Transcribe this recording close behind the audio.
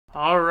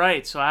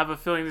Alright, so I have a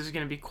feeling this is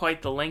going to be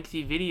quite the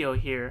lengthy video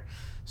here.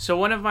 So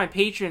one of my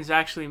patrons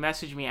actually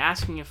messaged me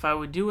asking if I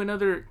would do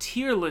another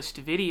tier list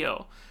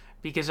video,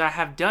 because I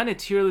have done a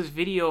tier list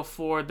video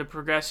for the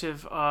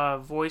progressive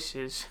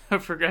voices,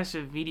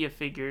 progressive media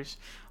figures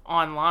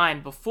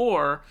online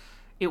before.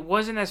 It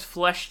wasn't as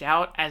fleshed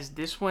out as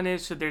this one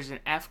is, so there's an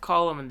F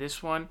column in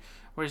this one,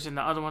 whereas in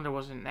the other one there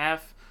wasn't an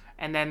F.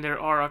 And then there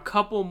are a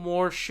couple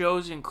more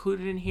shows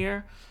included in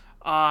here.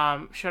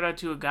 Shout out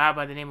to a guy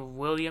by the name of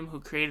William who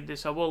created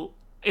this. I will,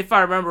 if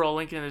I remember, I'll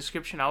link it in the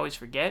description. I always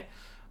forget.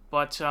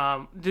 But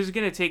this is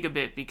going to take a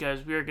bit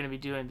because we are going to be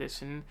doing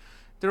this. And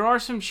there are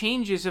some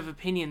changes of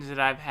opinions that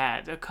I've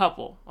had. A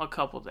couple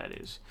that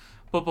is.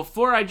 But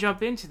before I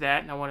jump into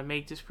that, and I want to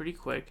make this pretty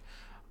quick,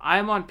 I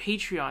am on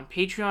Patreon,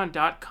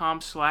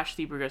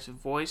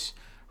 patreon.com/theprogressivevoice.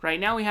 Right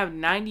now we have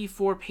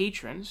 94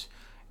 patrons.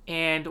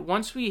 And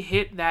once we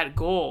hit that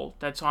goal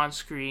that's on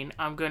screen,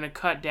 I'm going to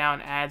cut down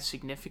ads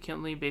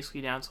significantly, basically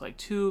down to like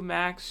 2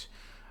 max.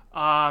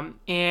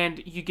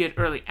 And you get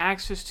early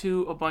access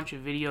to a bunch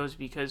of videos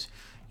because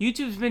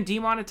YouTube's been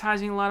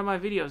demonetizing a lot of my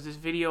videos. This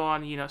video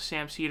on,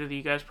 Sam Seder that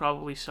you guys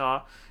probably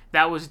saw,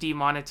 that was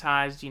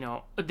demonetized.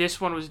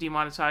 This one was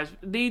demonetized.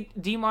 They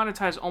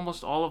demonetize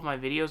almost all of my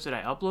videos that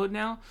I upload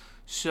now.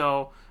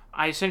 So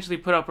I essentially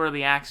put up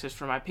early access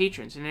for my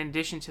patrons. And in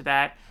addition to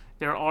that,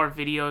 there are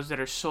videos that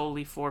are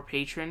solely for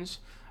patrons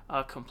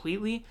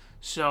completely.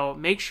 So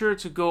make sure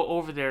to go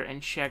over there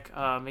and check.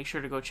 Make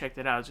sure to go check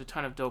that out. There's a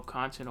ton of dope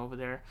content over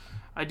there.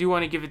 I do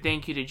want to give a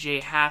thank you to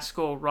Jay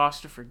Haskell,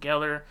 Rostifer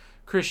Geller,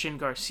 Christian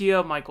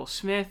Garcia, Michael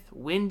Smith,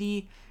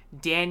 Wendy,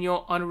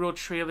 Daniel, Unreal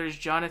Trailers,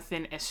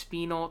 Jonathan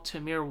Espinal,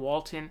 Tamir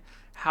Walton,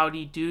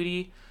 Howdy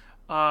Doody,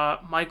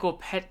 Michael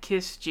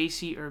Petkiss,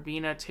 JC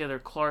Urbina, Taylor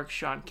Clark,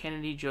 Sean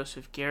Kennedy,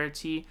 Joseph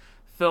Garrity,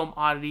 Film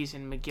Oddities,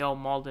 and Miguel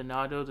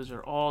Maldonado. Those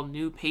are all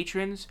new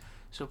patrons,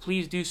 so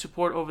please do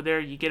support over there.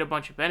 You get a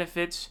bunch of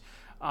benefits,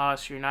 so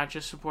you're not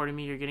just supporting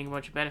me, you're getting a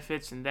bunch of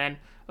benefits, and then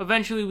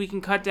eventually we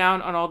can cut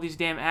down on all these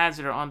damn ads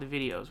that are on the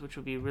videos, which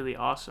will be really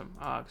awesome,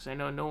 because I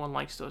know no one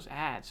likes those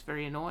ads.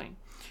 Very annoying.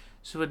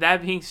 So with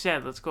that being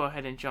said, let's go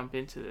ahead and jump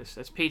into this.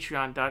 That's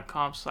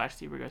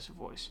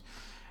patreon.com/theprogressivevoice.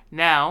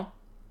 Now,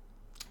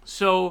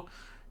 so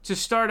to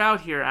start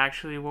out here,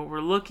 actually, what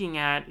we're looking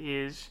at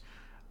is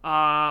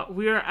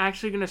we are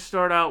actually going to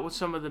start out with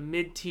some of the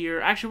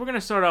mid-tier. Actually, we're going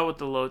to start out with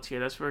the low tier.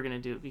 That's what we're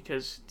going to do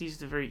because these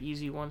are the very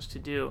easy ones to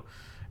do.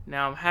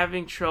 Now, I'm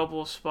having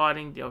trouble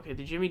spotting.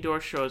 The Jimmy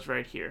Dore show is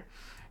right here.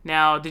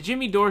 Now, the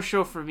Jimmy Dore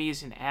show for me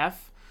is an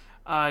F.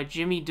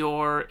 Jimmy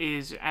Dore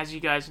is, as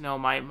you guys know,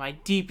 my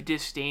deep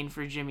disdain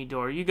for Jimmy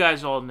Dore. You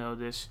guys all know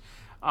this.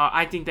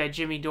 I think that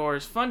Jimmy Dore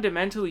is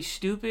fundamentally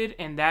stupid,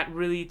 and that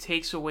really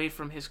takes away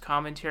from his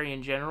commentary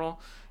in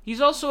general.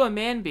 He's also a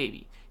man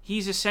baby.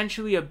 He's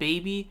essentially a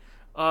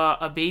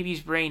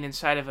baby's brain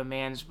inside of a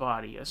man's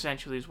body,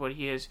 essentially is what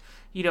he is.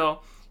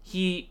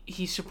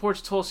 He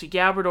supports Tulsi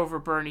Gabbard over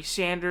Bernie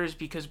Sanders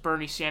because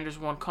Bernie Sanders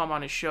won't come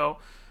on his show.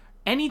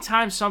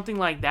 Anytime something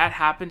like that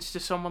happens to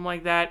someone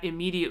like that,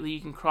 immediately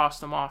you can cross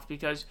them off,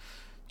 because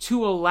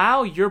to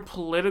allow your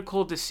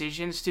political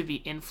decisions to be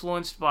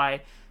influenced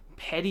by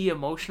petty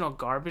emotional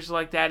garbage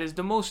like that is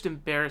the most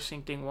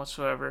embarrassing thing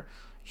whatsoever.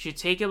 You should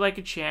take it like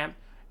a champ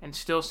and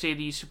still say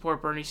that you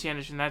support Bernie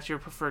Sanders and that's your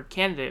preferred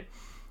candidate.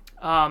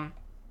 And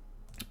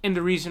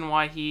the reason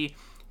why he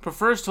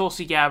prefers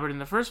Tulsi Gabbard in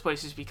the first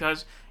place is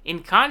because,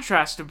 in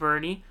contrast to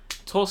Bernie,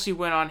 Tulsi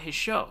went on his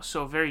show.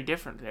 So very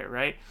different there,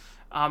 right?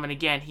 And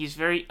again, he's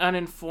very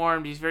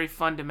uninformed. He's very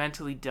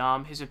fundamentally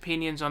dumb. His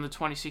opinions on the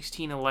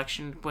 2016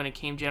 election, when it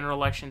came general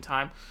election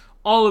time,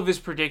 all of his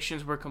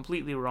predictions were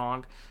completely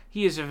wrong.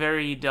 He is a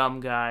very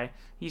dumb guy.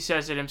 He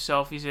says it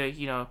himself. He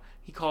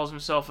calls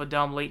himself a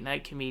dumb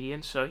late-night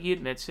comedian, so he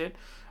admits it.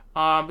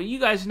 But you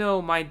guys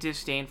know my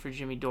disdain for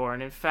Jimmy Dore.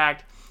 And in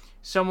fact,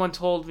 someone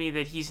told me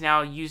that he's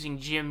now using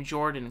Jim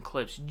Jordan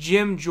clips.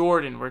 Jim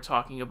Jordan we're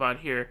talking about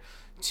here,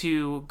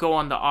 to go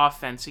on the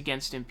offense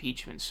against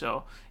impeachment.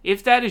 So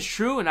if that is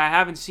true, and I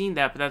haven't seen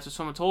that, but that's what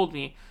someone told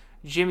me,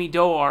 Jimmy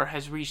Dore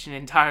has reached an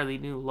entirely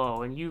new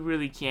low, and you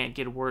really can't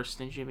get worse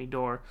than Jimmy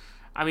Dore.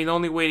 I mean, the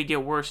only way to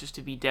get worse is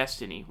to be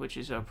Destiny, which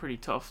is a pretty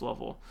tough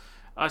level.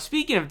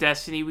 Speaking of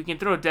Destiny, we can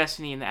throw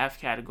Destiny in the F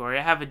category.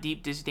 I have a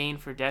deep disdain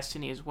for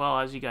Destiny as well,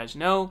 as you guys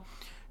know.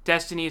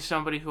 Destiny is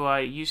somebody who I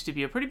used to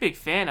be a pretty big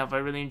fan of. I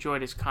really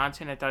enjoyed his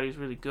content. I thought he was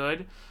really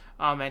good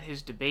at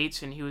his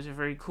debates, and he was a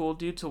very cool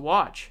dude to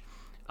watch.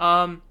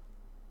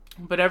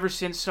 But ever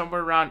since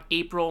somewhere around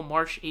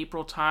March,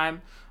 April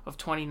time of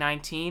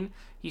 2019,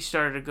 he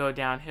started to go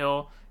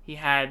downhill. He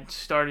had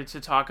started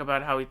to talk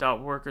about how he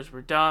thought workers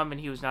were dumb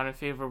and he was not in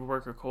favor of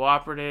worker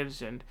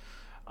cooperatives, and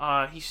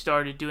he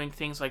started doing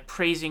things like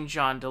praising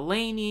John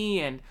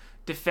Delaney and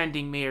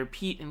defending Mayor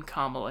Pete and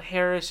Kamala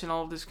Harris and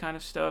all of this kind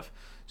of stuff.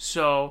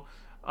 So,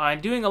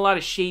 and doing a lot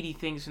of shady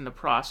things in the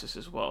process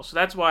as well. So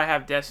that's why I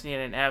have Destiny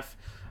at an F.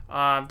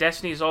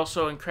 Destiny is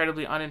also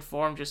incredibly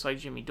uninformed, just like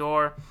Jimmy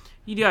Dore.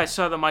 You guys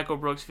saw the Michael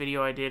Brooks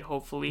video I did,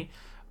 hopefully.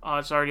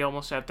 It's already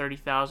almost at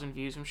 30,000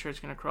 views. I'm sure it's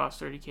going to cross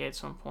 30K at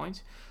some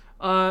point.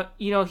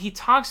 he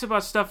talks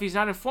about stuff he's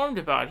not informed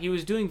about. He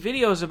was doing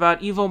videos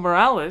about Evo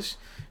Morales,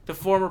 the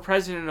former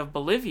president of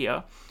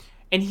Bolivia,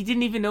 and he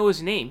didn't even know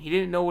his name. He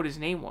didn't know what his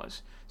name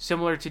was,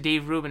 similar to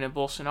Dave Rubin and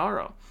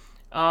Bolsonaro.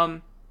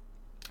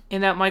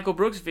 In that Michael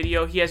Brooks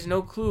video, he has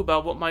no clue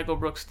about what Michael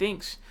Brooks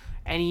thinks,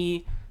 and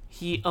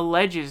he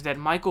alleges that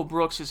Michael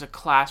Brooks is a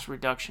class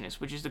reductionist,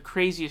 which is the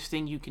craziest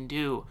thing you can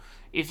do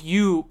if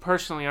you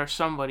personally are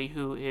somebody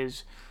who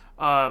is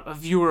a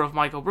viewer of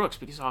Michael Brooks,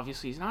 because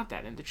obviously he's not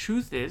that. And the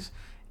truth is,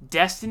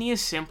 Destiny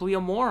is simply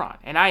a moron,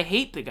 and I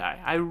hate the guy.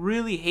 I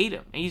really hate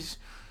him.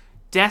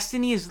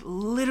 Destiny is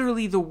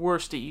literally the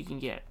worst that you can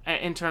get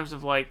in terms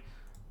of, like,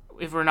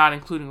 if we're not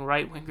including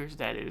right-wingers,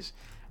 that is.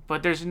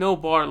 But there's no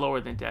bar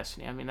lower than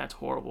Destiny. I mean, that's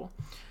horrible.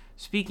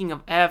 Speaking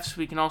of Fs,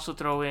 we can also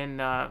throw in,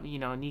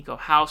 Nico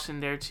House in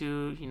there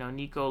too.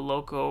 Nico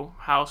Loco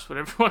House,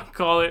 whatever you want to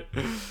call it.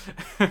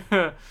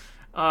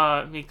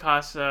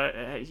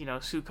 Mikasa,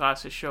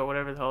 Sukasa show,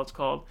 whatever the hell it's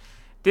called.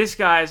 This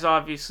guy is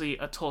obviously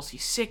a Tulsi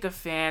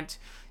sycophant.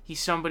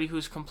 He's somebody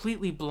who's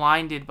completely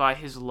blinded by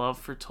his love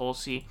for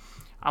Tulsi.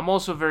 I'm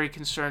also very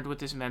concerned with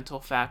his mental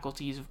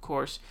faculties, of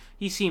course.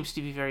 He seems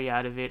to be very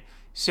out of it,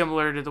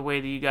 similar to the way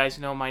that you guys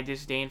know my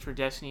disdain for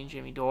Destiny and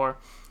Jimmy Dore.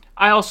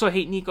 I also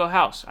hate Nico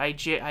House. I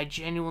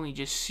genuinely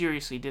just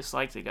seriously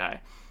dislike the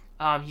guy.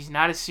 He's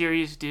not a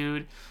serious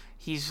dude.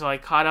 He's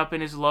like caught up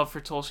in his love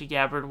for Tulsi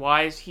Gabbard.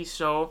 Why is he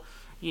so,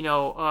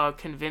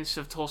 convinced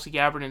of Tulsi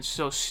Gabbard and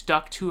so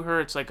stuck to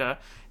her? It's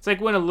like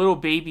when a little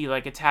baby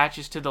like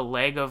attaches to the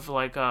leg of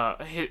like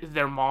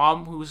their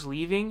mom who's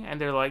leaving,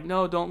 and they're like,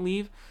 no, don't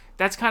leave.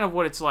 That's kind of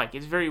what it's like.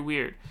 It's very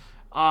weird.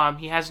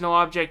 He has no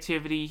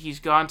objectivity. He's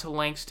gone to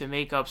lengths to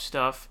make up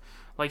stuff,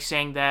 like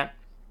saying that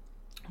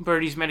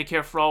Birdie's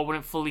Medicare for All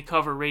wouldn't fully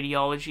cover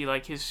radiology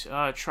like his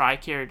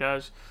TRICARE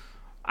does.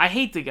 I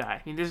hate the guy.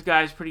 I mean, this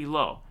guy's pretty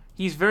low.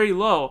 He's very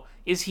low.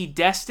 Is he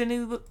Destiny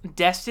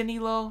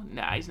low?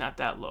 Nah, he's not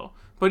that low.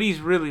 But he's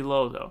really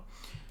low, though.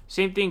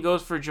 Same thing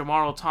goes for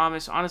Jamar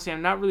Thomas. Honestly,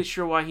 I'm not really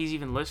sure why he's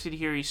even listed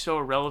here. He's so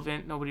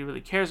irrelevant. Nobody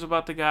really cares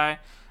about the guy.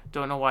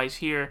 Don't know why he's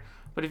here.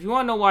 But if you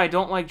want to know why I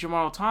don't like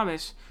Jamar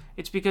Thomas,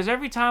 it's because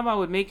every time I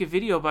would make a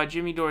video about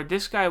Jimmy Dore,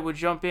 this guy would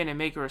jump in and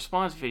make a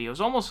response video. It's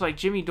almost like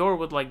Jimmy Dore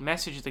would like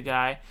message the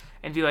guy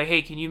and be like,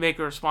 hey, can you make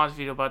a response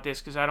video about this?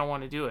 Because I don't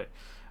want to do it.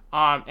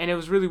 And it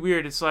was really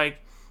weird. It's like,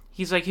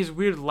 he's like his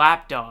weird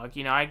lapdog.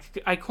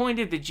 I coined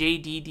it the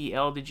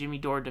JDDL, the Jimmy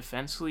Dore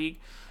Defense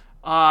League.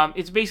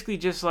 It's basically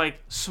just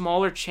like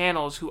smaller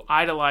channels who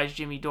idolize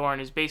Jimmy Dore,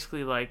 and is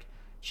basically like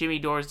Jimmy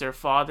Dore's their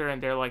father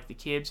and they're like the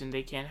kids and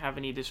they can't have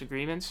any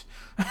disagreements.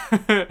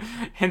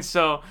 And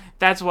so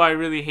that's why I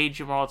really hate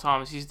Jamal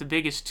Thomas. He's the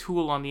biggest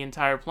tool on the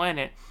entire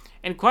planet.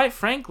 And quite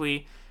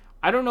frankly,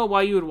 I don't know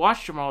why you would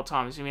watch Jamal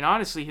Thomas. I mean,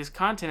 honestly, his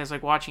content is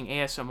like watching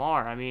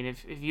ASMR. I mean,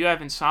 if you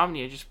have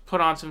insomnia, just put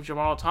on some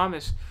Jamal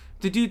Thomas.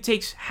 The dude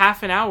takes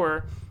half an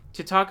hour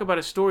to talk about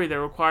a story that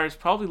requires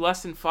probably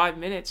less than 5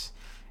 minutes,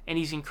 and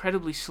he's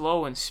incredibly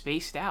slow and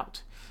spaced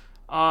out.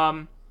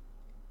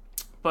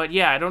 But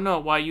yeah, I don't know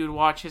why you would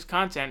watch his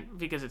content,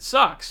 because it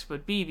sucks,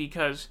 but B,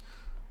 because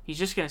he's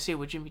just going to say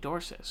what Jimmy Dore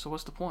says, so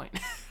what's the point?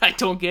 I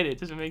don't get it.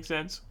 Doesn't make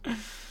sense.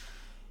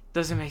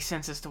 Doesn't make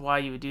sense as to why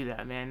you would do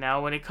that, man.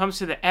 Now, when it comes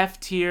to the F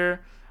tier,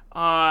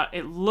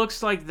 it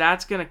looks like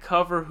that's going to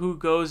cover who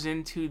goes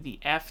into the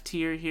F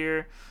tier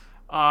here.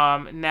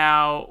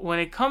 Now, when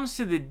it comes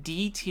to the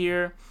D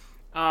tier,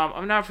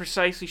 I'm not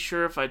precisely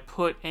sure if I'd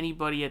put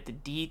anybody at the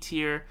D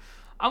tier.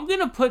 I'm going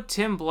to put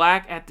Tim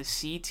Black at the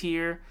C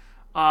tier.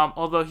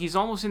 Although he's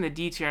almost in the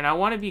D tier, and I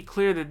want to be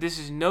clear that this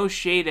is no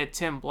shade at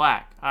Tim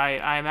Black.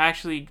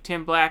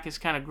 Tim Black is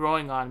kind of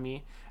growing on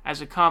me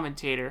as a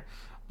commentator,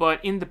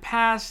 but in the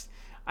past,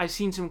 I've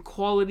seen some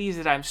qualities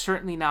that I'm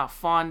certainly not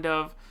fond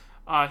of.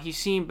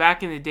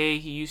 Back in the day,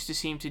 he used to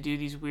seem to do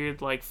these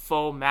weird, like,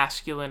 faux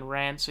masculine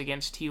rants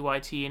against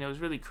TYT, and it was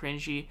really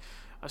cringy.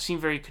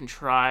 Seemed very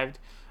contrived.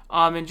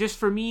 And just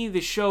for me,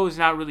 the show is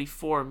not really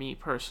for me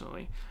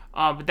personally.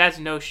 But that's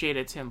no shade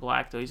at Tim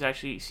Black, though.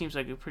 He seems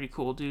like a pretty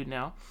cool dude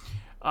now.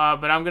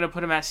 But I'm going to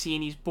put him at C,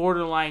 and he's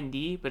borderline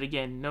D. But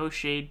again, no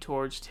shade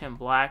towards Tim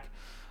Black.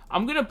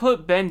 I'm going to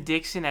put Ben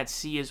Dixon at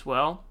C as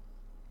well.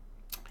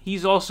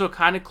 He's also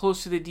kind of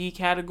close to the D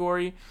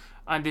category.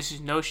 And this is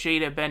no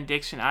shade at Ben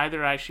Dixon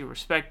either. I actually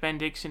respect Ben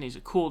Dixon. He's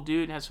a cool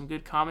dude and has some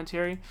good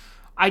commentary.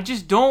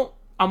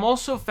 I'm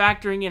also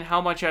factoring in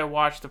how much I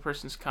watch the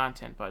person's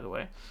content, by the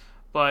way.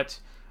 But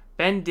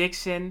Ben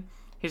Dixon,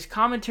 his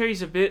commentary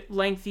is a bit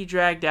lengthy,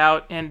 dragged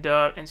out,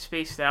 and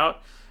spaced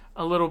out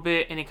a little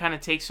bit, and it kind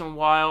of takes him a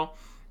while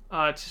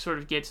to sort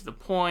of get to the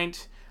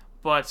point.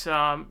 But,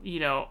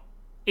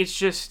 it's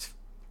just,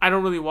 I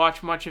don't really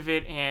watch much of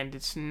it, and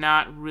it's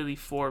not really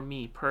for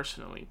me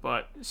personally.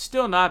 But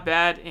still not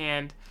bad,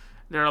 and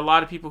there are a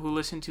lot of people who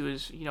listen to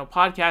his,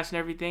 podcast and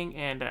everything,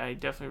 and I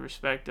definitely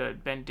respect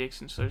Ben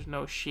Dixon, so there's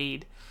no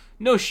shade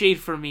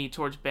for me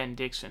towards Ben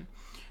Dixon.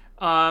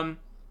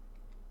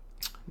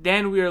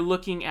 Then we are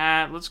looking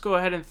at, let's go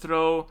ahead and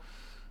throw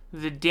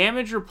the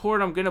damage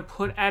report. I'm going to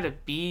put at a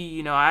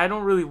B. I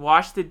don't really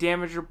watch the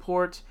damage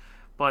report,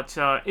 But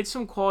it's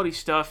some quality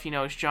stuff.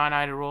 It's John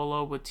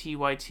Iadarola with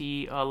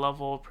TYT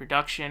level of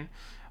production.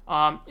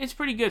 It's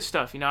pretty good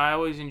stuff. I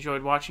always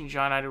enjoyed watching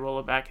John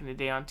Iadarola back in the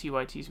day on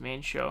TYT's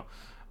main show.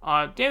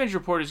 Damage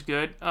Report is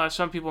good.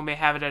 Some people may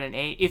have it at an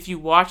A. If you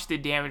watch the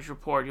Damage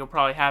Report, you'll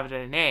probably have it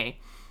at an A.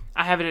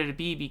 I have it at a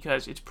B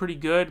because it's pretty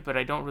good, but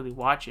I don't really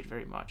watch it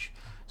very much.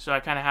 So I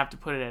kind of have to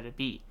put it at a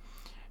B.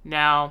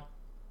 Now,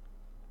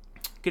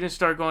 going to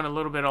start going a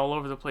little bit all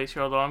over the place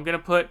here, although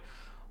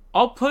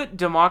I'll put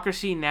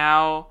Democracy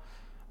Now!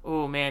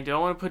 Oh man, do I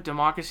want to put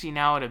Democracy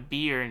Now! At a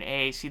B or an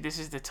A? See, this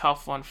is the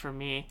tough one for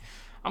me.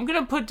 I'm going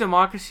to put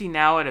Democracy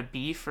Now! At a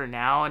B for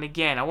now, and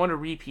again, I want to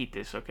repeat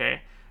this,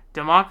 okay?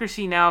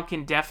 Democracy Now!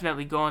 Can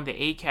definitely go in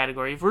the A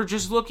category. If we're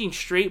just looking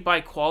straight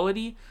by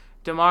quality,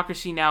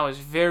 Democracy Now! Is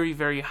very,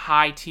 very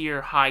high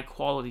tier, high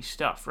quality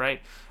stuff,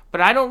 right?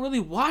 But I don't really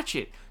watch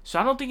it, so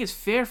I don't think it's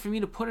fair for me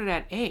to put it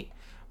at A.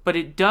 But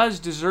it does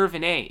deserve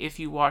an A if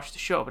you watch the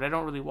show, but I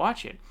don't really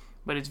watch it.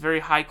 But it's very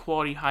high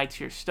quality, high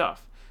tier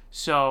stuff.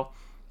 So,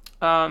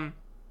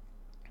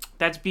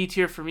 that's B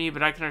tier for me,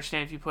 but I can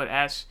understand if you put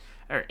S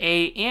or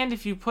A, and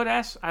if you put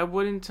S, I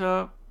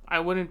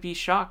wouldn't be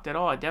shocked at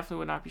all. I definitely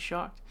would not be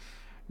shocked.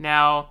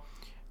 Now,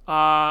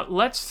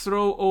 let's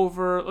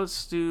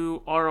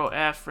do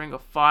ROF, Ring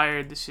of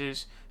Fire. This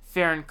is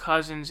Farron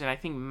Cousins and I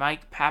think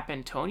Mike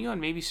Papantonio and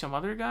maybe some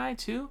other guy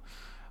too.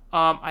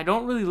 I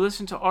don't really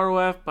listen to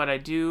ROF, but I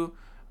do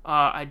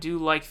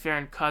like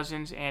Farron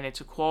Cousins, and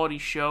it's a quality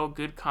show,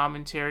 good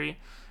commentary,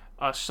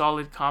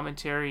 solid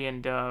commentary,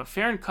 and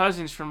Farron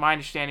Cousins, from my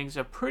understanding, is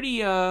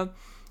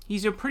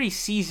he's a pretty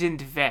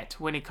seasoned vet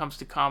when it comes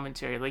to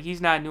commentary. Like,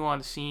 he's not new on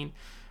the scene.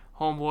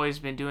 Homeboy's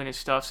been doing his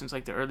stuff since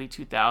like the early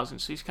 2000s,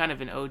 so he's kind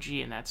of an OG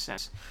in that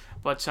sense.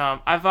 But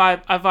I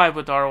vibe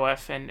with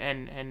ROF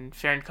and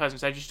Farron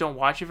Cousins. I just don't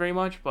watch it very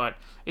much, but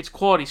it's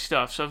quality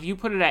stuff. So if you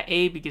put it at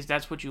A because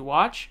that's what you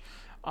watch,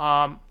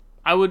 I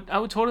would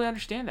totally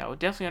understand that. I would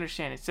definitely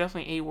understand. It's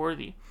definitely A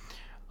worthy,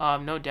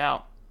 no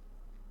doubt.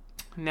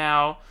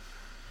 Now,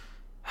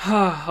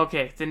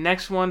 okay, the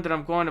next one that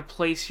I'm going to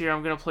place here,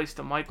 I'm going to place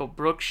the Michael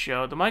Brooks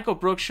Show. The Michael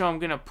Brooks Show I'm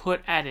going to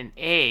put at an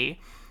A.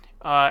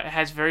 It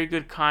has very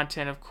good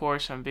content, of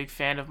course. I'm a big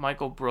fan of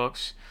Michael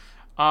Brooks.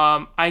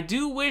 I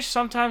do wish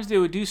sometimes they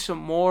would do some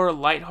more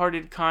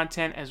lighthearted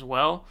content as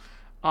well.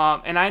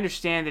 And I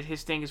understand that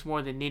his thing is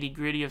more the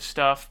nitty-gritty of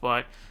stuff,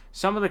 but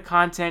some of the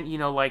content,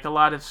 like a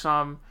lot of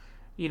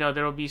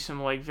there will be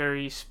some like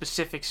very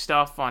specific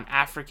stuff on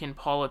African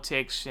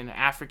politics and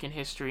African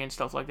history and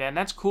stuff like that, and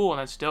that's cool and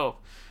that's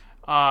dope.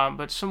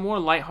 But some more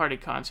lighthearted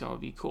content would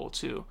be cool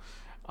too.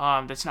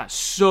 That's not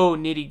so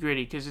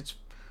nitty-gritty, because it's,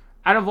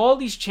 out of all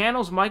these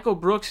channels, Michael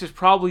Brooks is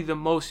probably the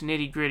most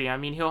nitty-gritty. I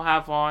mean, he'll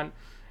have on,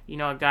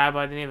 a guy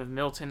by the name of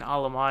Milton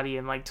Alamati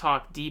and like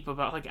talk deep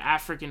about like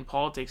African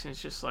politics, and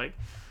it's just like,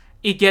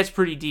 it gets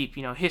pretty deep,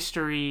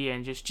 history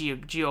and just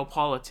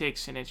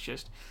geopolitics, and it's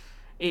just,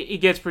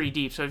 it gets pretty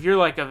deep. So if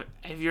you're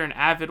an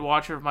avid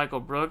watcher of Michael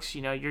Brooks,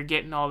 you're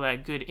getting all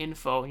that good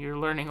info and you're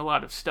learning a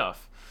lot of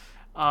stuff.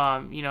 You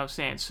know what I'm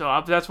saying?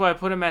 So that's why I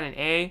put him at an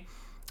A.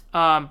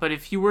 But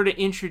if you were to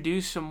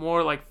introduce some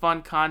more like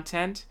fun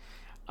content,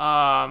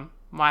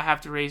 might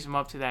have to raise him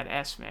up to that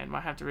S, man.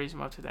 Might have to raise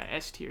him up to that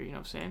S tier, you know what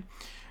I'm saying?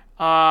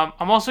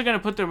 I'm also going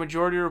to put the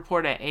Majority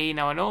Report at A.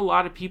 Now, I know a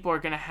lot of people are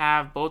going to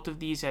have both of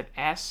these at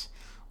S,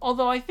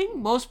 although I think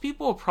most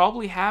people will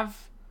probably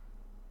have,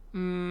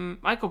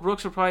 Michael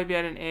Brooks will probably be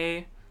at an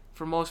A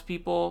for most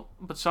people,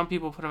 but some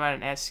people put him at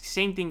an S.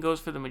 Same thing goes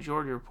for the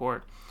Majority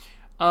Report.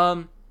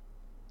 The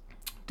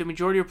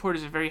Majority Report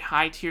is a very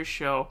high-tier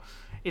show.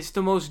 It's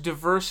the most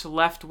diverse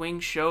left-wing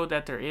show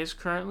that there is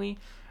currently.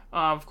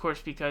 Of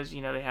course, because,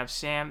 they have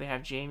Sam, they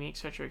have Jamie,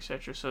 etc.,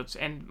 etc. So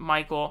and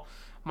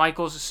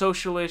Michael's a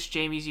socialist.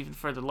 Jamie's even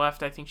further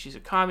left. I think she's a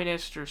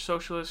communist or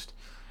socialist.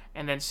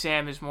 And then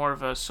Sam is more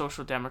of a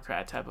social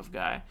democrat type of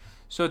guy.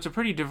 So it's a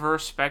pretty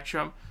diverse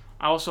spectrum.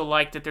 I also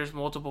like that there's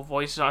multiple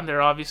voices on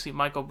there. Obviously,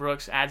 Michael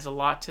Brooks adds a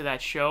lot to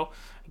that show.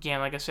 Again,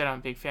 like I said, I'm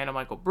a big fan of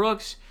Michael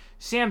Brooks.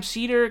 Sam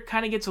Seder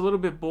kind of gets a little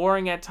bit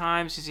boring at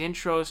times. His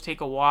intros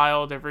take a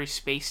while. They're very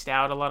spaced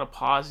out, a lot of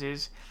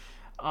pauses.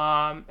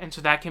 And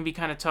so that can be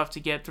kind of tough to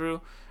get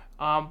through.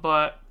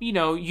 But,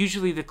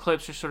 usually the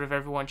clips are sort of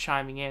everyone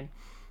chiming in.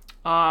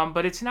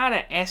 But it's not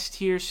an S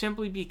tier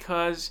simply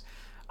because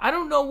I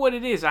don't know what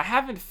it is. I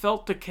haven't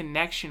felt the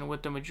connection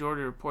with the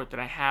Majority Report that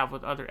I have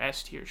with other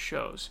S tier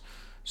shows.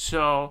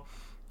 So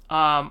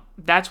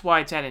that's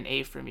why it's at an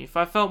A for me. If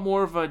I felt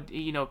more of a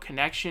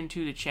connection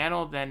to the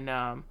channel, then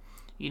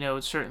it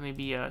would certainly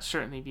be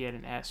at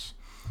an S.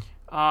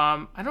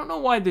 I don't know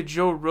why the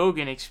Joe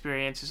Rogan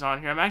Experience is on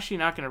here. I'm actually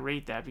not going to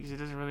rate that because it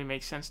doesn't really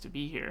make sense to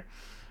be here.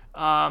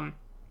 Going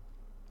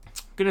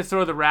to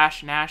throw the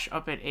Rash Nash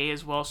up at A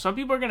as well. Some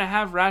people are going to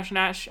have Rash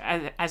Nash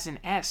as an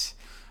S.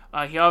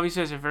 He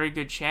obviously has a very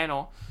good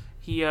channel.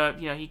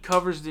 He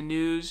covers the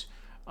news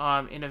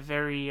in a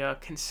very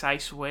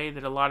concise way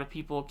that a lot of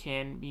people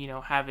can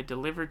have it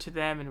delivered to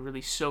them and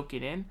really soak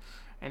it in.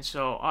 And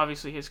so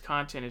obviously his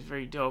content is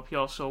very dope. He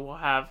also will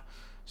have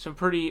some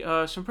pretty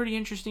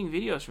interesting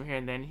videos from here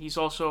and then. He's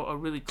also a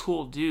really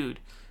cool dude.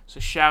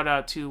 So shout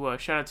out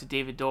to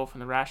David Dole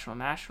from the Rational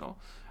National.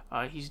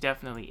 He's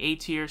definitely A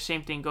tier.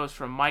 Same thing goes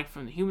for Mike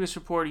from the Humanist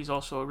Report. He's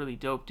also a really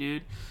dope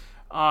dude.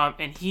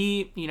 And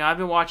he, I've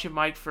been watching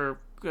Mike for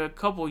a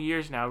couple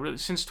years now, really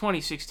since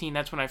 2016.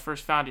 That's when I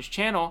first found his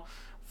channel.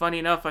 Funny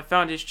enough, I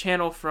found his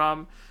channel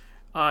from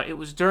it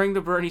was during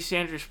the Bernie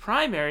Sanders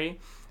primary,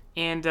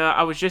 and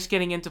I was just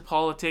getting into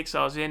politics.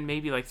 I was in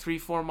maybe like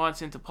 3-4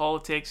 months into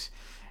politics,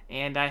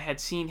 and I had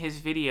seen his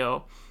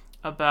video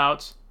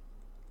about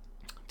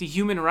the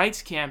Human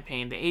Rights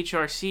Campaign, the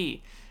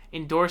HRC,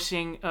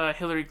 endorsing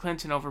Hillary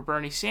Clinton over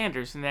Bernie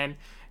Sanders, and then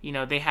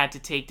they had to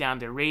take down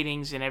their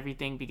ratings and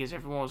everything because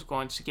everyone was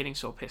getting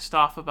so pissed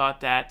off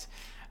about that.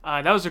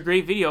 That was a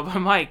great video by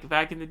Mike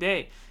back in the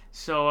day.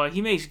 So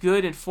he makes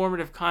good,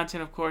 informative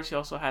content, of course. He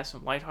also has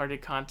some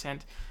lighthearted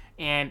content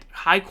and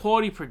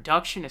high-quality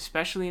production,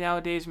 especially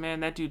nowadays, man.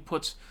 That dude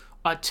puts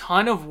a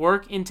ton of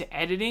work into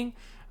editing.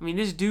 I mean,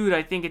 this dude,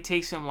 I think it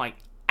takes him like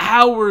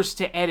hours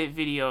to edit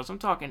videos. I'm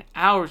talking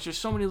hours. There's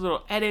so many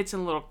little edits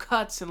and little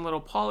cuts and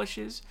little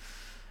polishes.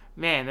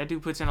 Man, that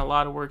dude puts in a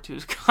lot of work to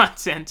his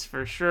content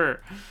for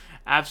sure.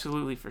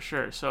 Absolutely for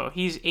sure. So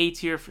he's A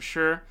tier for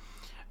sure.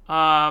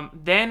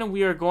 Then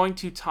we are going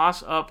to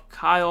toss up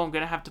Kyle. I'm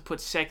going to have to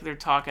put Secular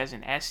Talk as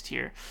an S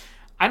tier.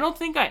 I don't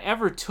think I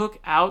ever took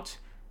out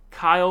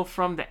Kyle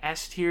from the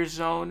S tier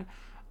zone.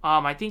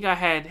 I think I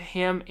had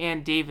him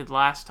and David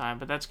last time,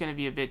 but that's going to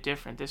be a bit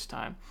different this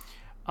time.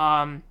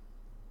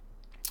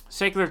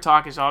 Secular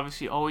Talk is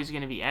obviously always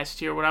going to be S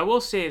tier. What I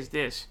will say is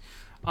this.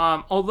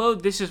 Although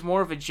this is more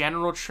of a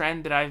general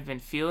trend that I've been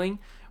feeling,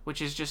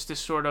 which is just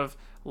this sort of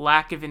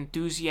lack of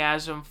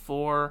enthusiasm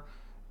for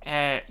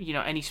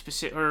any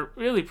specific or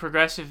really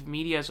progressive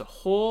media as a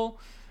whole.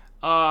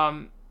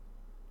 I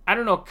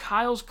don't know,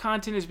 Kyle's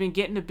content has been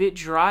getting a bit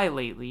dry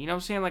lately. You know what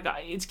I'm saying? Like,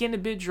 it's getting a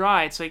bit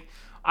dry. It's like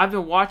I've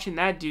been watching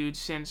that dude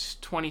since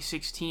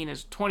 2016,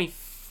 as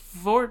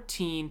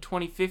 2015,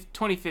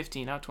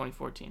 not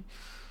 2014.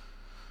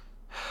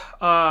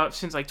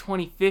 Since like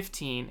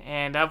 2015,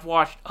 and I've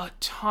watched a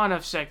ton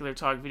of Secular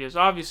Talk videos.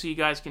 Obviously, you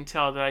guys can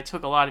tell that I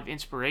took a lot of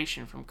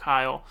inspiration from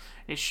Kyle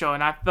and his show,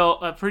 and I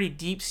felt a pretty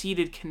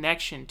deep-seated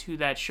connection to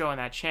that show and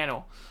that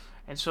channel,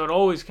 and so it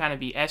always kind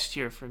of be S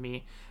tier for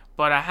me.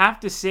 But I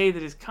have to say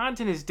that his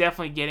content is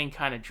definitely getting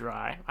kind of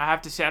dry. I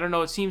have to say, I don't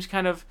know, it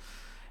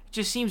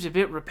just seems a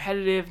bit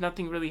repetitive.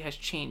 Nothing really has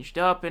changed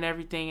up and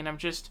everything, and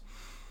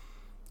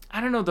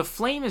I don't know, the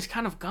flame is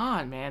kind of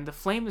gone, man. The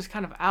flame is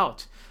kind of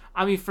out.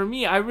 I mean, for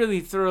me, I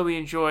really thoroughly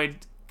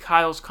enjoyed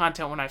Kyle's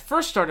content when I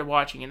first started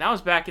watching, and that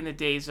was back in the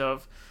days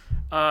of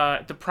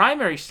the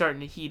primary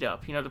starting to heat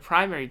up. The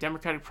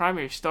Democratic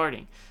primary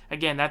starting.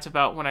 Again, that's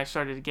about when I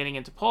started getting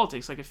into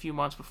politics, like a few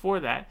months before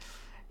that.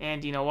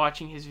 And,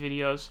 watching his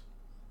videos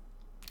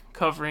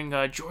covering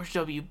George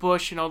W.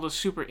 Bush and all those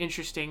super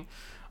interesting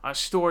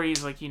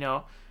stories, like,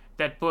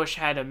 that Bush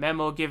had a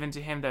memo given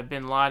to him that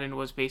bin Laden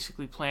was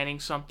basically planning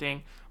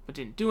something but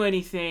didn't do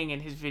anything,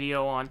 and his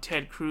video on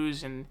Ted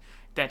Cruz and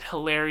that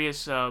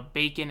hilarious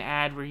bacon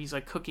ad where he's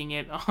like cooking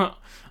it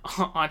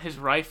on his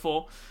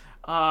rifle.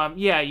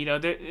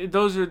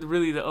 Those are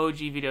really the OG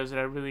videos that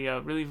I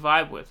really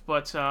vibe with.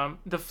 But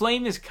the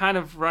flame is kind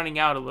of running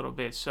out a little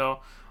bit, so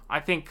I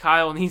think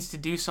Kyle needs to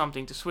do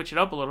something to switch it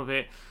up a little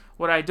bit.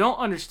 What I don't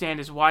understand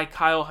is why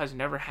Kyle has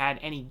never had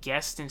any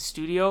guests in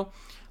studio.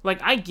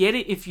 Like, I get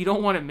it if you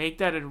don't want to make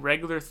that a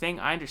regular thing.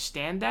 I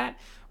understand that.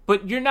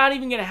 But you're not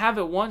even going to have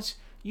it once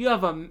you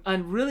have a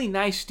really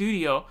nice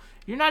studio.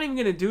 You're not even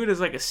going to do it as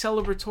like a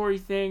celebratory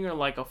thing or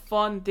like a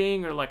fun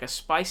thing or like a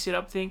spice it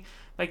up thing.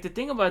 Like, the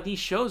thing about these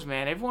shows,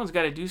 man, everyone's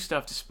got to do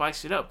stuff to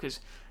spice it up because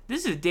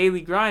this is a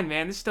daily grind,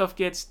 man. This stuff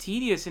gets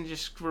tedious and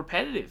just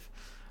repetitive.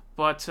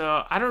 But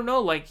I don't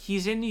know, like,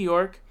 he's in New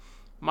York.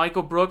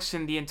 Michael Brooks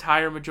and the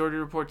entire Majority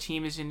Report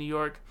team is in New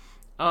York.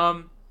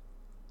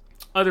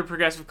 Other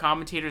progressive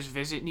commentators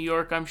visit New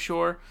York, I'm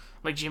sure.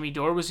 Like, Jimmy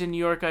Dore was in New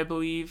York, I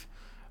believe.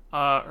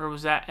 Or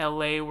was that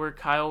LA where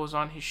Kyle was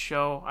on his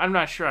show? I'm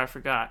not sure, I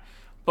forgot.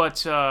 But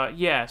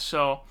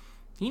so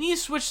he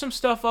needs to switch some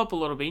stuff up a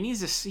little bit. He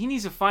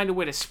needs to find a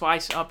way to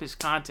spice up his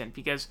content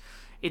because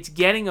it's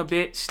getting a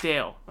bit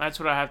stale. That's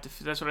what I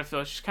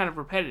feel. It's just kind of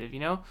repetitive,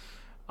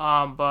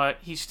 But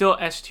he's still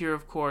S tier,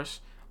 of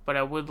course. But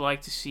I would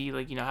like to see,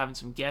 like, having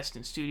some guests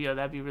in studio.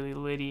 That'd be really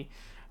litty.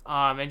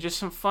 And just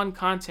some fun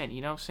content,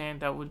 what I'm saying?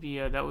 That would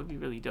be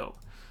really dope.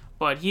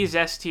 But he is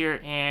S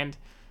tier, and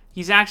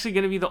he's actually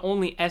going to be the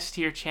only S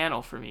tier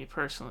channel for me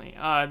personally.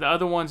 The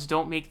other ones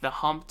don't make the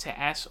hump to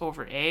S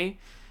over A.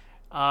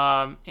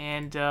 That's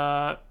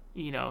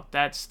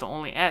the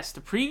only S.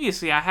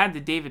 Previously, I had the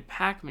David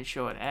Pakman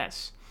show at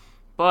S.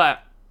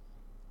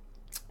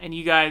 And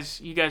you guys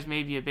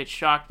may be a bit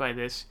shocked by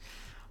this,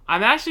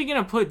 I'm actually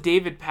going to put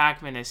David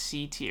Pakman as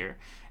C tier.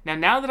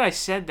 Now that I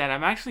said that,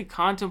 I'm actually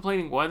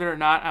contemplating whether or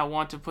not I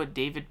want to put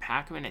David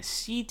Pakman as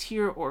C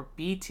tier or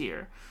B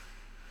tier.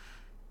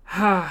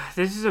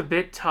 This is a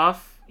bit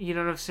tough, you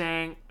know what I'm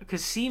saying?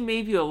 Because C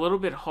may be a little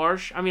bit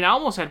harsh. I mean, I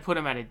almost had put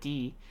him at a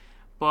D,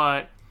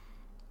 but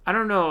I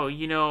don't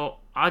know.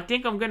 I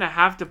think I'm gonna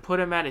have to put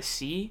him at a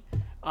C,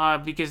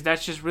 because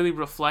that's just really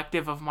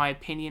reflective of my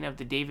opinion of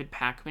the David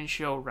Pakman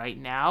show right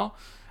now.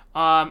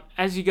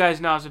 As you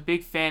guys know, I was a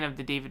big fan of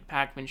the David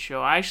Pakman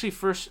show. I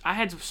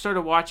had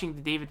started watching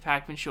the David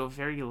Pakman show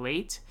very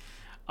late,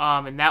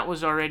 and that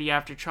was already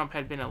after Trump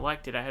had been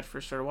elected. I had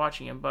first started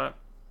watching him, but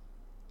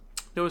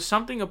there was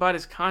something about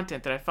his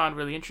content that I found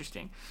really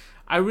interesting.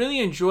 I really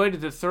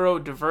enjoyed the thorough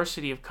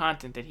diversity of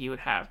content that he would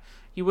have.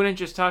 He wouldn't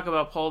just talk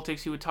about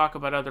politics, he would talk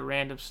about other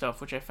random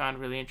stuff, which I found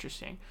really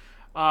interesting.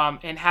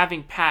 And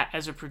having Pat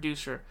as a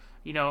producer,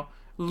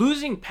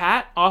 losing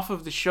Pat off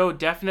of the show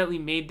definitely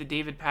made the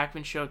David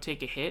Pakman show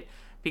take a hit,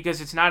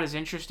 because it's not as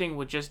interesting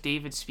with just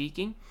David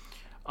speaking.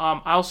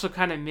 I also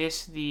kind of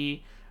miss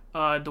the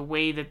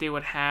way that they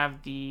would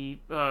have the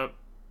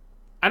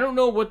I don't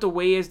know what the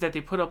way is that they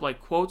put up like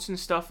quotes and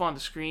stuff on the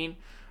screen,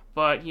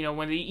 but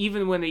when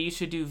they used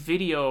to do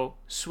video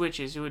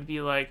switches, it would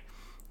be like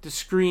the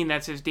screen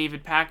that says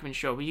David Pakman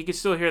show, but you could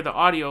still hear the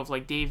audio of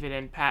like David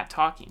and Pat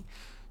talking.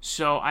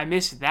 So I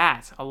miss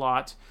that a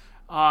lot,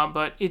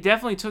 but it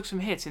definitely took some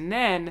hits. And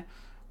then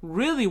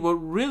really what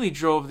really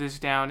drove this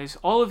down is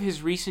all of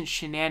his recent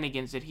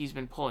shenanigans that he's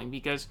been pulling,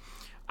 because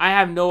I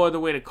have no other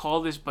way to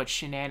call this but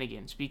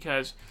shenanigans,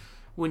 because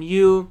when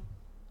you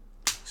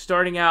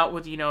starting out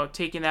with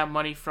taking that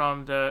money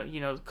from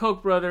the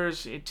Koch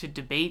brothers to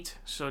debate.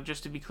 So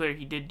just to be clear,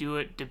 he did do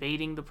it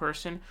debating the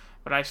person,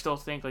 but I still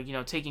think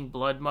taking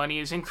blood money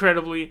is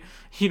incredibly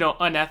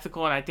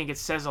unethical, and I think it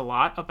says a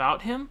lot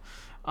about him.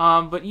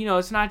 But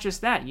it's not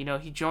just that.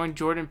 He joined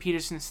Jordan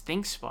Peterson's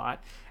Think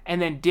Spot and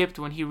then dipped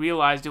when he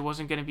realized it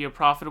wasn't going to be a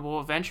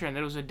profitable venture and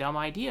that it was a dumb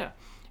idea.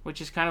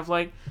 Which is kind of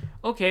like,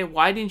 okay,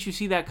 why didn't you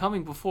see that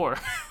coming before?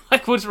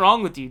 Like, what's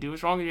wrong with you, dude?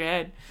 What's wrong with your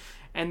head?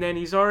 And then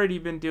he's already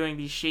been doing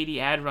these shady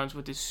ad runs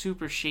with this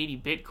super shady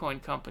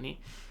Bitcoin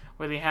company,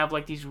 where they have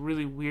like these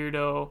really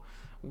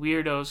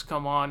weirdos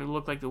come on who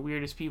look like the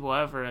weirdest people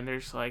ever, and they're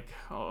just like,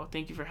 oh,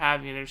 thank you for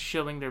having me. They're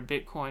shilling their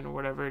Bitcoin or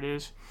whatever it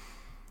is.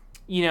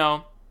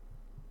 And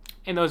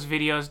those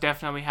videos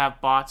definitely have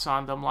bots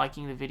on them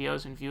liking the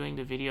videos and viewing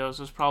the videos.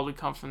 Those probably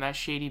come from that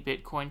shady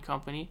Bitcoin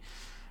company.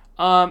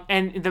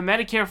 And the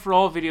Medicare for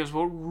All videos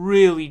will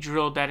really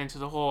drill that into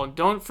the hole. And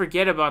don't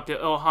forget about the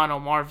Ilhan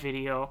Omar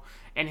video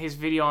and his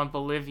video on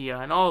Bolivia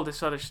and all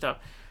this other stuff.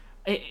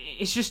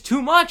 It's just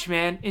too much,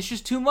 man. It's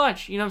just too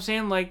much. You know what I'm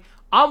saying? Like,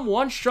 I'm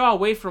one straw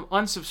away from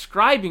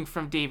unsubscribing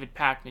from David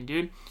Pakman,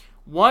 dude.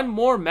 One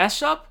more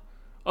mess up,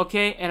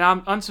 okay, and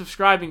I'm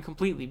unsubscribing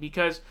completely,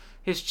 because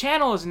his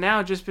channel has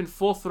now just been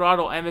full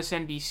throttle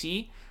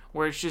MSNBC,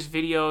 where it's just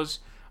videos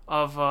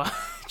of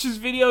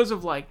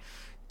like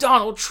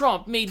Donald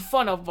Trump made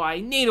fun of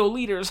by NATO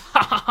leaders. Ha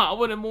ha ha!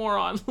 What a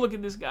moron! Look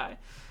at this guy.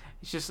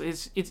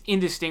 It's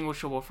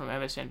indistinguishable from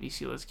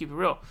MSNBC. Let's keep it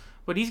real.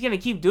 But he's gonna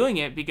keep doing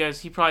it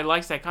because he probably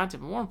likes that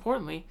content. But more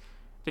importantly,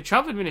 the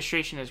Trump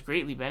administration has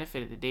greatly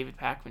benefited the David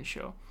Pakman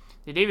show.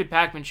 The David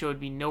Pakman show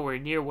would be nowhere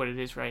near what it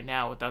is right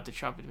now without the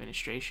Trump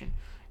administration.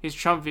 His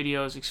Trump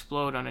videos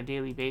explode on a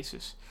daily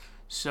basis.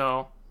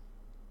 So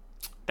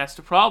that's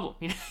the problem.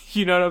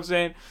 You know what I'm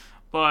saying?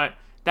 But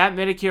that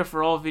Medicare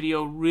for All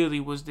video really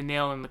was the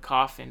nail in the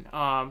coffin.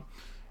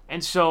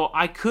 And so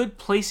I could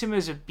place him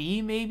as a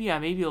B maybe. I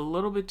may be a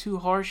little bit too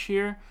harsh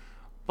here.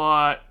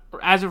 But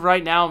as of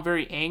right now, I'm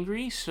very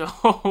angry.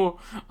 So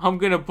I'm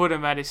going to put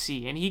him at a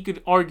C. And he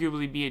could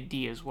arguably be a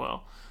D as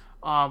well.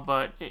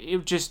 But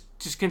it just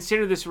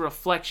consider this a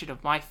reflection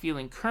of my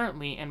feeling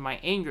currently and my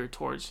anger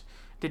towards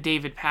the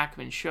David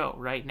Pakman show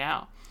right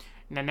now.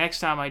 And the next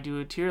time I do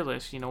a tier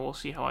list, we'll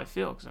see how I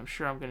feel, because I'm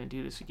sure I'm going to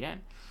do this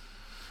again.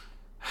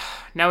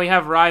 Now we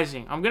have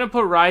Rising. I'm going to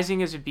put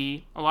Rising as a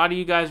B. A lot of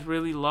you guys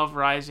really love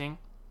Rising.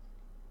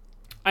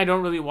 I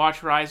don't really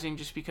watch Rising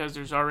just because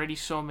there's already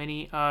so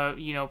many,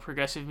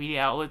 progressive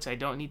media outlets. I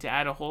don't need to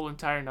add a whole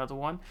entire another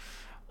one.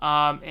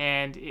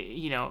 And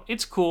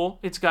it's cool.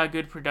 It's got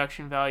good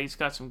production value. It's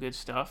got some good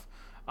stuff.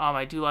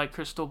 I do like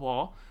Crystal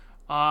Ball.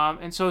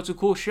 And so it's a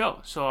cool show.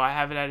 So I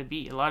have it at a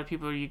B. A lot of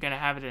people are going to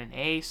have it at an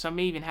A. Some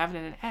may even have it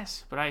at an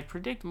S. But I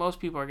predict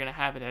most people are going to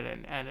have it at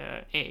an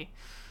A.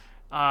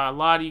 A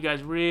lot of you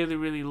guys really,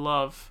 really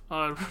love,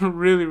 the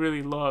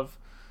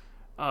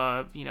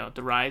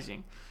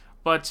Rising.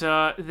 But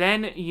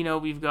then,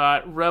 we've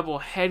got Rebel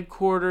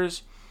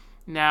Headquarters.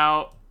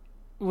 Now,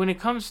 when it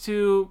comes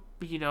to,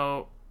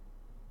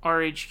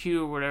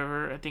 RHQ or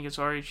whatever, I think it's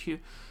RHQ.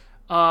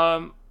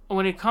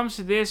 When it comes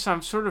to this,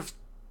 I'm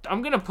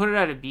going to put it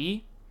at a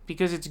B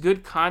because it's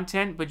good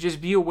content, but just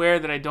be aware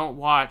that I don't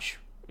watch,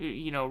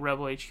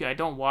 Rebel HQ. I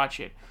don't watch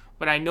it.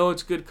 But I know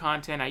it's good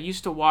content. I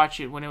used to watch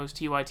it when it was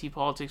TYT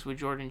Politics with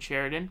Jordan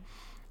Sheridan,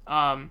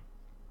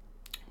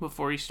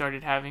 before he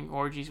started having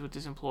orgies with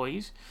his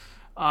employees.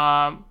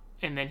 And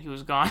then he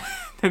was gone.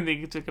 Then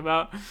they took him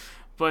out.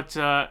 But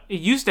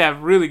it used to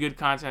have really good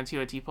content on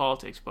TYT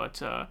Politics.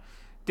 But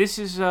this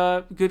is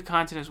good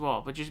content as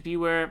well. But just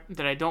beware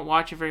that I don't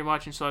watch it very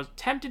much. And so I was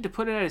tempted to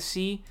put it at a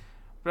C,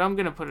 but I'm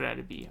going to put it at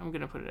a B.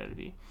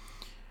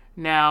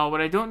 Now,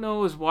 what I don't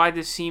know is why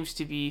this seems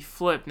to be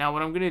flipped. Now,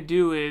 what I'm going to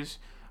do is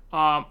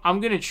I'm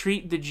going to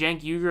treat the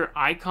Cenk Uygur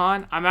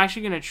icon, I'm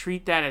actually going to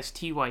treat that as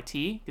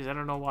TYT, because I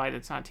don't know why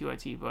that's not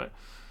TYT, but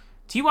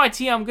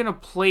TYT I'm going to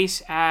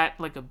place at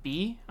like a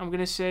B, I'm going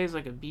to say is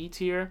like a B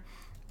tier.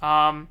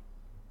 Now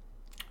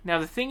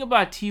the thing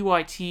about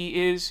TYT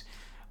is,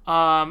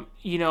 I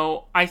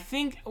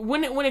think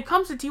when it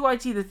comes to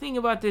TYT, the thing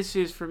about this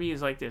is, for me,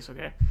 is like this,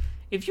 okay?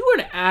 If you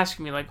were to ask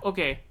me, like,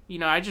 okay,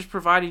 I just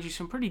provided you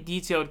some pretty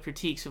detailed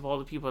critiques of all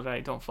the people that I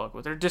don't fuck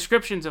with, or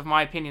descriptions of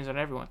my opinions on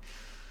everyone.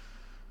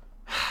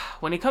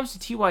 When it comes to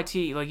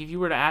TYT, like, if you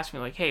were to ask me,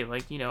 like, hey,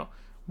 like,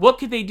 what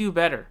could they do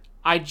better?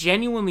 I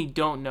genuinely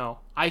don't know.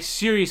 I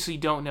seriously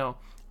don't know.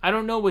 I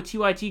don't know what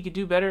TYT could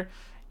do better.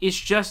 It's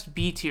just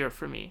B tier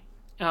for me.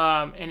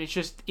 And it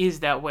just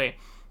is that way.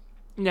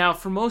 Now,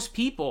 for most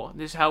people,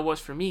 this is how it was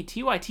for me.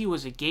 TYT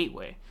was a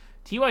gateway.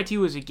 TYT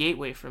was a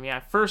gateway for me. I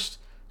first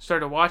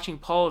started watching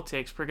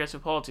politics,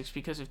 progressive politics,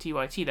 because of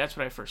TYT. That's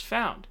what I first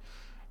found.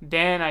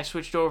 Then I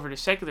switched over to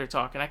secular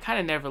talk, and I kind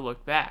of never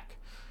looked back.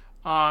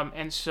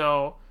 And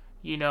so,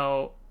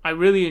 I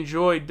really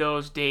enjoyed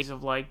those days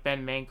of like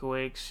Ben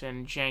Mankiewicz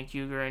and Cenk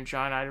Uygur and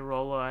John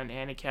Iadarola and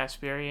Anna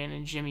Kasparian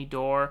and Jimmy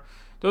Dore.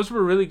 Those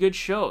were really good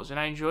shows, and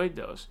I enjoyed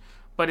those.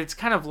 But it's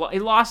kind of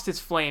it lost its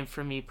flame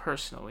for me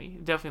personally.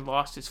 It definitely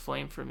lost its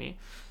flame for me.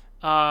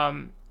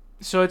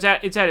 So it's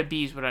at a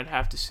B is what I'd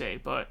have to say.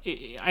 But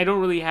I don't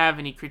really have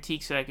any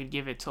critiques that I could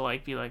give it to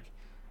like be like,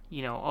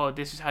 oh,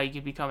 this is how you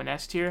could become an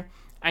S tier.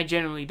 I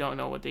genuinely don't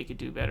know what they could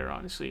do better,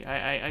 honestly.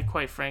 I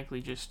quite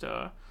frankly just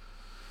don't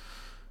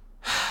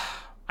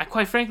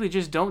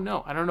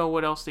know. I don't know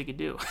what else they could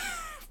do.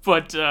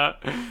 But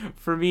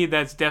for me,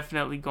 that's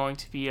definitely going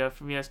to be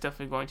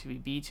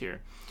B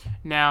tier.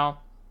 Now,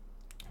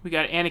 we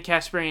got Anna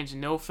Kasparian's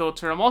No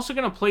Filter. I'm also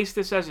going to place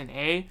this as an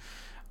A.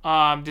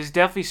 There's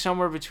definitely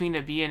somewhere between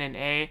a B and an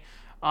A.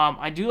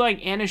 I do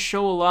like Anna's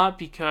show a lot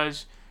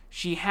because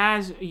she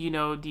has,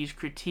 these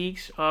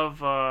critiques of,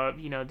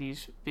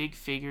 these big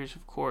figures,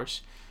 of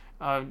course,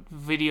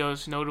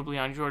 videos notably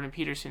on Jordan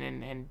Peterson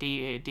and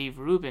Dave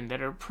Rubin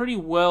that are pretty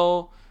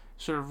well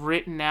sort of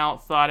written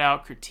out, thought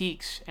out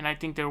critiques, and I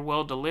think they're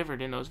well delivered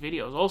in those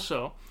videos.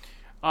 Also,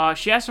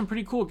 she has some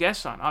pretty cool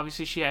guests on.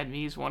 Obviously, she had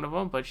me as one of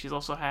them, but she's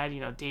also had,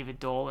 David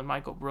Dole and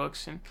Michael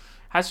Brooks, and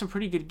has some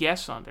pretty good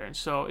guests on there. And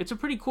so it's a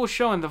pretty cool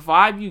show, and the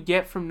vibe you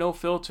get from No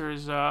Filter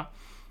is,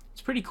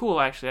 it's pretty cool,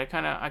 actually. I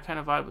kind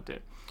of vibe with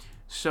it.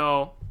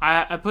 So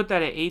I put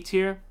that at A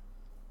tier.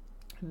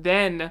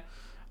 Then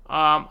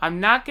I'm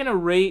not going to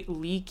rate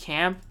Lee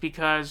Camp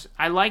because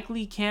I like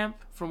Lee Camp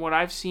from what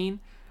I've seen.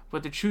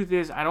 But the truth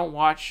is, I don't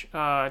watch,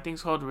 I think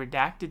it's called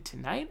Redacted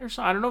Tonight or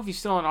something. I don't know if he's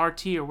still on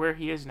RT or where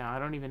he is now. I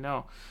don't even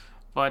know.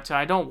 But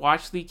I don't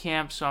watch Lee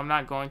Camp, so I'm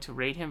not going to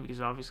rate him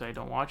because obviously I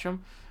don't watch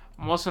him.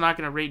 I'm also not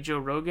going to rate Joe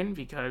Rogan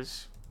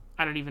because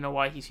I don't even know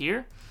why he's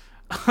here.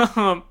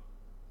 And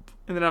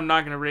then I'm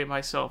not going to rate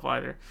myself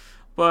either.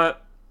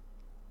 But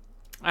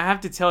I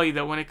have to tell you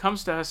that when it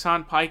comes to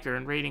Hassan Piker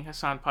and rating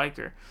Hassan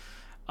Piker,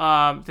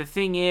 the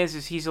thing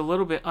is he's a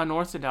little bit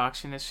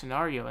unorthodox in this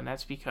scenario, and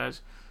that's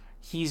because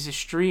he's a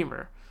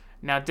streamer.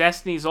 Now,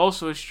 Destiny's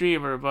also a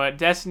streamer, but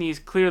Destiny is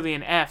clearly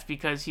an F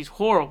because he's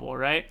horrible,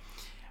 right?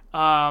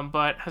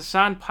 But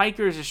Hassan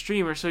Piker is a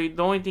streamer, so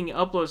the only thing he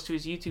uploads to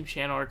his YouTube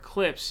channel are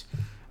clips.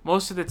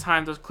 Most of the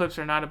time, those clips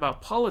are not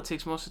about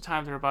politics. Most of the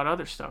time, they're about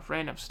other stuff,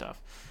 random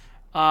stuff.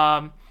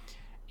 And,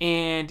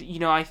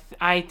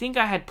 I think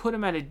I had put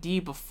him at a D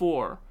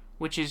before,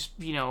 which is,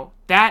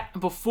 that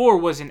before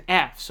was an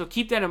F. So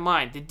keep that in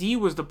mind. The D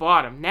was the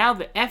bottom. Now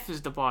the F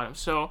is the bottom.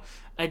 So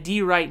a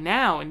D right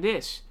now in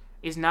this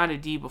is not a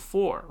D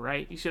before,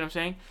 right? You see what I'm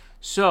saying?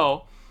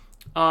 So,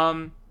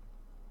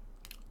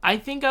 I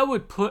think I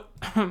would put,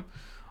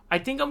 I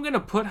think I'm going to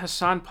put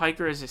Hassan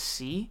Piker as a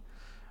C.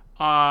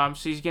 So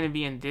he's going to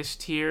be in this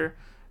tier.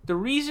 The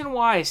reason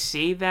why I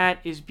say that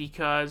is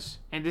because,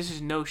 and this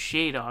is no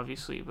shade,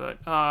 obviously, but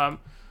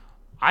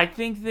I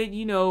think that,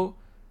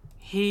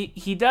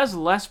 he does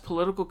less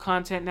political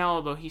content now,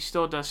 although he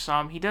still does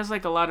some. He does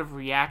like a lot of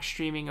react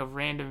streaming of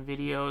random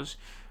videos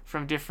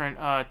from different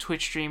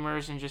Twitch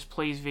streamers and just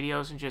plays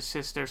videos and just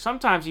sits there.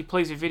 Sometimes he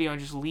plays a video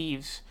and just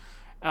leaves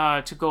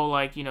to go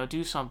like,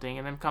 do something,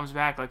 and then comes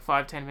back like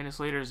 5-10 minutes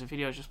later as the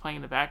video is just playing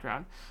in the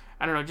background.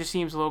 I don't know, it just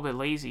seems a little bit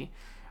lazy.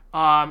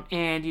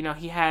 And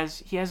he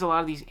has a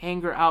lot of these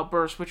anger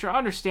outbursts, which are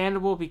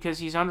understandable because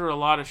he's under a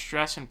lot of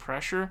stress and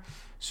pressure.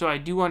 So I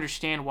do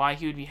understand why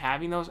he would be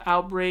having those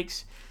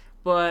outbreaks,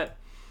 but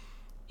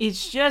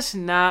it's just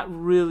not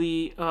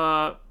really,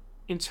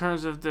 in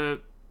terms of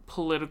the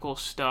political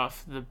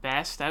stuff, the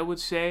best, I would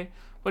say.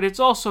 But it's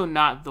also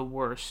not the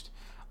worst.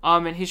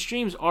 And his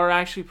streams are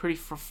actually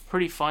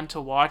pretty fun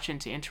to watch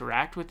and to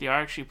interact with. They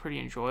are actually pretty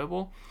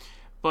enjoyable.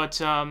 But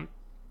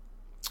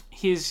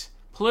his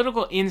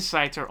political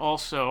insights are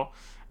also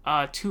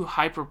too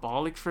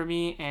hyperbolic for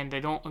me, and I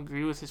don't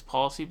agree with his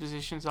policy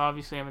positions,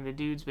 obviously. I mean, the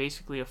dude's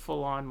basically a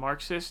full-on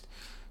Marxist,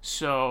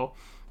 so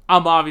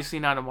I'm obviously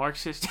not a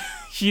Marxist.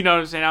 You know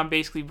what I'm saying? I'm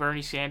basically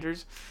Bernie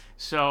Sanders,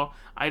 so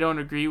I don't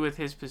agree with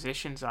his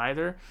positions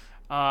either.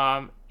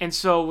 And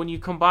so when you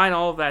combine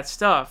all of that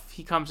stuff,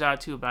 he comes out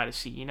to about a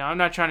C. I'm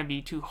not trying to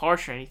be too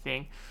harsh or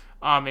anything,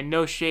 and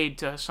no shade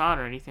to Hassan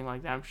or anything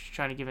like that. I'm just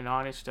trying to give an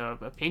honest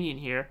opinion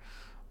here.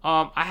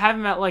 I have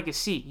him at like a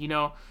C.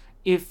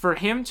 If for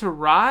him to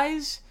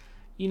rise,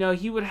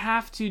 he would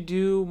have to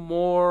do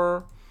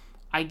more,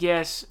 I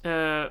guess,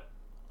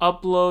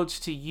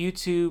 uploads to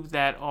YouTube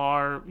that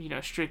are,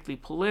 strictly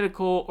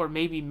political, or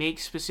maybe make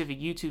specific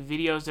YouTube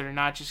videos that are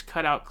not just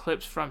cut out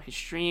clips from his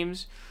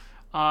streams.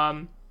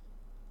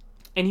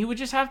 And he would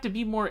just have to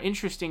be more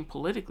interesting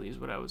politically, is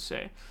what I would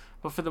say.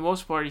 But for the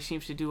most part, he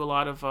seems to do a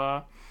lot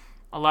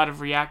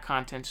of React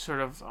content, sort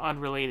of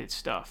unrelated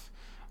stuff.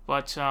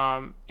 But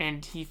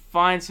and he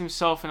finds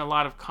himself in a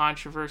lot of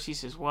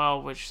controversies as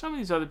well, which some of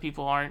these other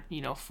people aren't,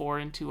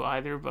 foreign to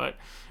either. But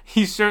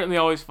he certainly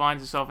always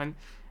finds himself in.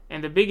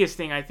 And the biggest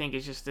thing, I think,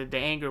 is just the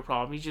anger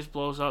problem. He just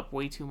blows up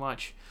way too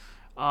much,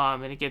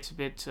 and it gets a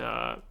bit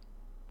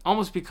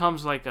almost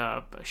becomes like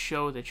a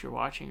show that you're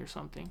watching or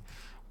something.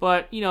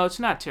 But, it's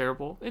not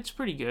terrible. It's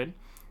pretty good.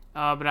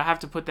 But I have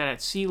to put that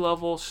at C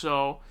level.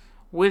 So,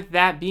 with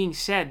that being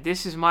said,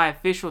 this is my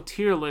official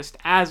tier list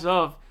as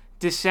of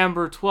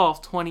December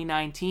 12th,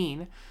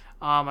 2019.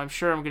 I'm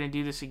sure I'm going to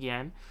do this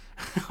again,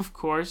 of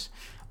course.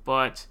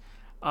 But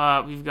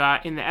we've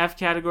got, in the F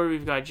category,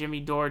 we've got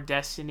Jimmy Dore,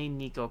 Destiny,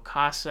 Nico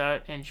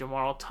Casa, and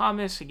Jamal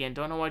Thomas. Again,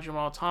 don't know why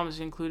Jamal Thomas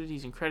is included.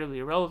 He's incredibly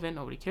irrelevant.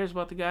 Nobody cares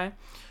about the guy.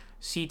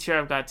 C tier,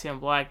 I've got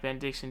Tim Black, Ben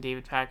Dixon,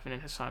 David Pakman,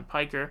 and Hassan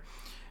Piker.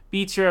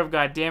 B tier, I've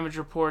got Damage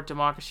Report,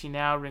 Democracy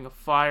Now!, Ring of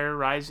Fire,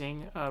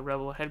 Rising,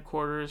 Rebel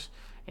Headquarters,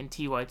 and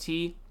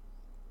TYT.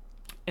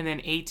 And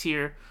then A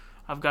tier,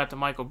 I've got The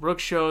Michael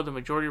Brooks Show, The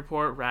Majority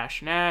Report,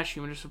 Rash Nash,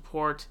 Humanist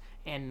Report,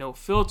 and No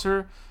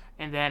Filter.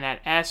 And then at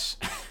S,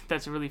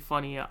 that's a really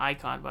funny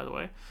icon, by the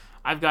way,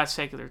 I've got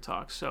Secular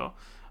Talk. So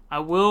I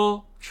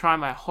will try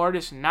my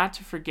hardest not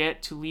to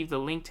forget to leave the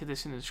link to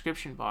this in the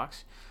description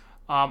box.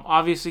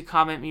 Obviously,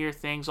 comment me your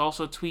things.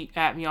 Also, tweet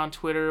at me on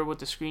Twitter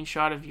with a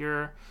screenshot of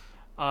your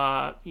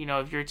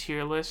of your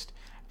tier list,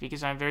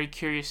 because I'm very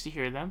curious to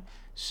hear them.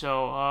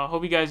 So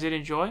hope you guys did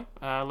enjoy.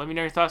 Let me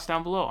know your thoughts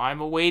down below. I'm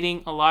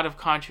awaiting a lot of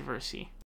controversy.